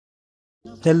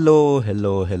Hello, and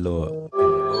welcome to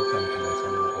my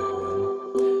channel,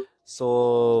 everyone.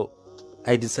 So,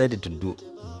 I decided to do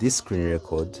this screen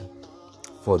record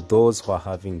for those who are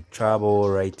having trouble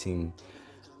writing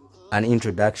an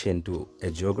introduction to a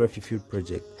geography field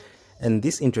project. And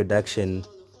this introduction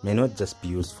may not just be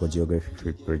used for geography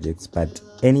field projects, but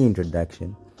any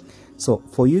introduction. So,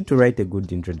 for you to write a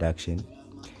good introduction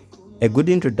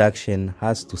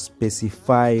has to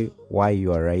specify why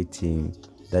you are writing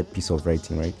that piece of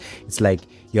writing, right? It's like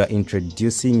you're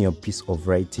introducing your piece of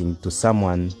writing to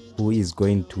someone who is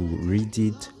going to read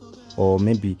it, or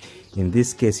maybe in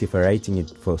this case, if you're writing it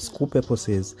for school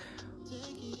purposes,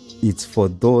 it's for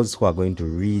those who are going to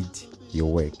read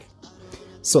your work.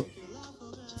 So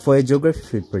for a geography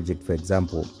field project, for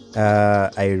example,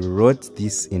 I wrote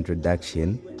this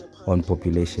introduction on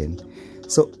population.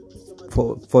 So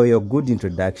for your good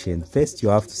introduction, first you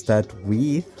have to start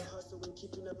with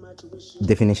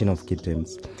definition of key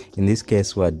terms. In this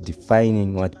case, we are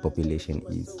defining what population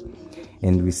is,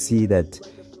 and we see that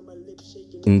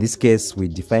in this case we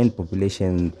define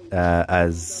population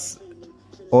as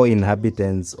all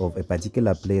inhabitants of a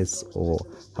particular place, or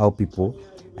how people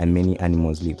and many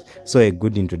animals live. So a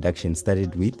good introduction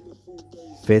started with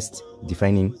first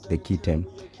defining the key term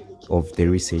of the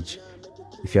research.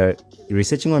 If you are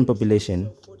researching on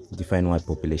population, define what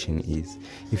population is.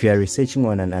 If you are researching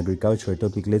on an agricultural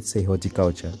topic, let's say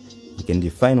horticulture, you can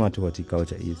define what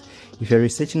horticulture is. If you're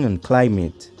researching on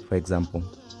climate, for example,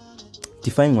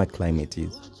 define what climate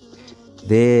is.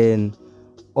 Then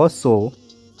also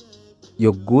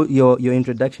your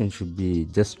introduction should be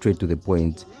just straight to the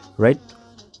point. Write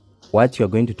what you're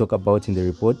going to talk about in the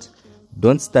report.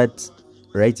 Don't start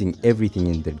writing everything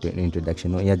in the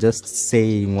introduction. No, you're just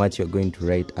saying what you're going to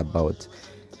write about.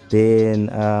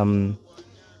 Then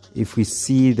if we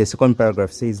see the second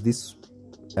paragraph says this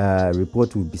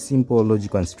report will be simple,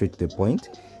 logical, and straight to the point.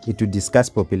 It will discuss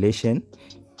population.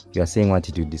 You are saying what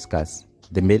it will discuss,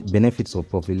 the benefits of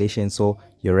population. So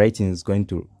your writing is going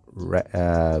to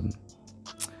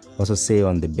also say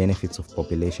on the benefits of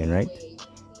population, right?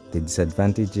 The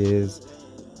disadvantages,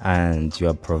 and you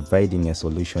are providing a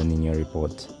solution in your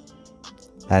report.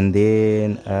 And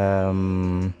then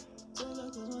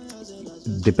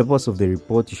the purpose of the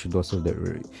report, you should also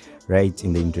write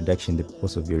in the introduction the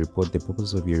purpose of your report. The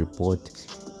purpose of your report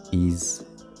is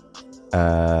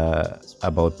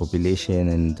about population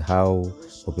and how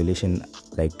population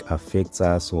affects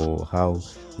us, or how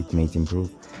it might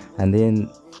improve. And then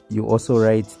you also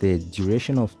write the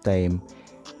duration of time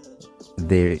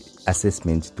the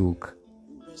assessment took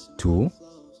to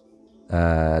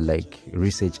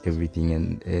research everything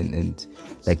and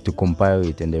to compile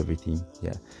it and everything.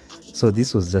 Yeah. So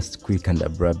this was just quick and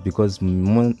abrupt, because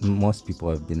most people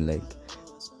have been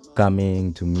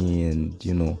coming to me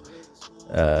and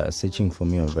searching for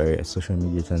me on various social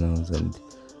media channels, and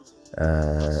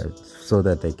so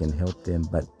that I can help them.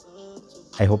 But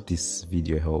I hope this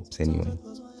video helps anyway.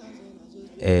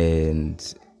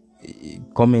 And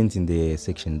comment in the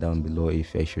section down below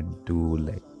if I should do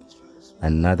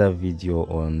another video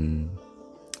on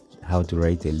how to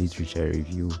write a literature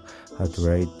review, how to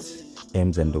write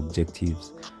aims and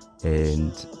objectives,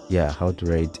 and how to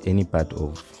write any part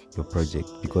of your project,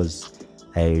 because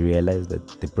I realized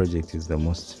that the project is the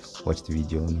most watched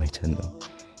video on my channel.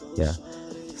 Yeah,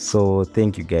 so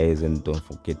thank you guys, and don't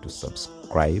forget to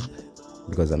subscribe,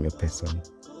 because I'm your person.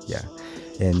 Yeah,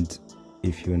 and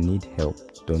if you need help,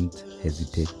 don't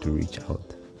hesitate to reach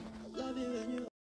out.